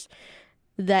years.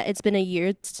 That it's been a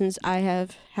year since I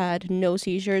have had no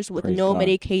seizures with Praise no God.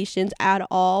 medications at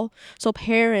all. So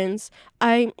parents,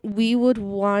 we would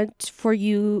want for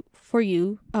you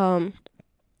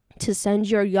to send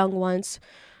your young ones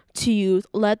to youth.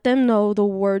 Let them know the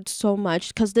word so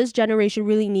much, because this generation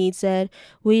really needs it.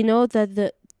 We know that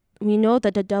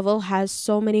the devil has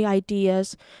so many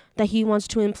ideas that he wants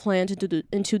to implant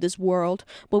into this world,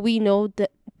 but we know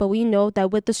that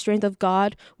with the strength of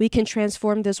God, we can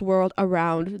transform this world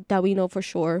around. That we know for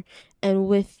sure. And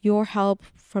with your help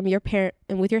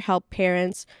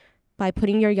parents, by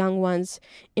putting your young ones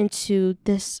into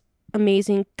this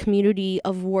amazing community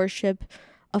of worship,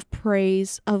 of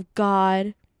praise, of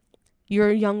God, your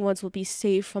young ones will be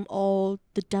saved from all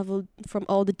the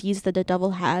deeds that the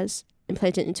devil has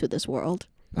implanted into this world.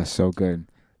 That's so good.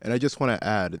 And I just want to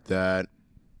add that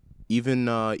even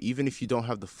if you don't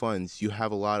have the funds, you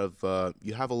have a lot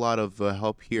of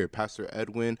help here. Pastor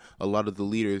Edwin, a lot of the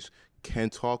leaders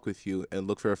can talk with you and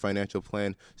look for a financial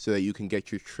plan so that you can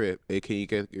get your trip. Can you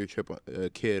get your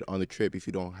kid on the trip if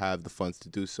you don't have the funds to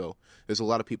do so? There's a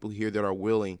lot of people here that are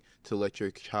willing to let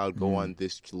your child go on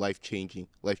this life-changing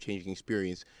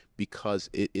experience because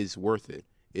it is worth it.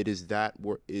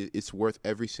 It's worth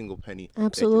every single penny.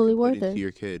 Absolutely worth into it.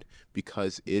 your kid,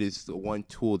 because it is the one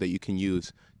tool that you can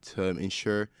use to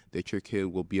ensure that your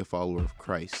kid will be a follower of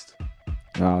Christ.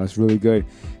 Wow, that's really good.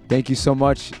 Thank you so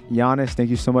much, Yannis. Thank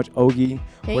you so much, Oagie.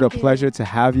 What a pleasure to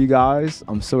have you guys.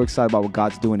 I'm so excited about what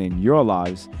God's doing in your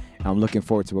lives. And I'm looking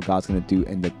forward to what God's going to do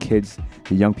in the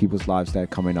young people's lives that are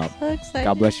coming up. So excited.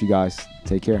 God bless you guys.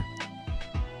 Take care.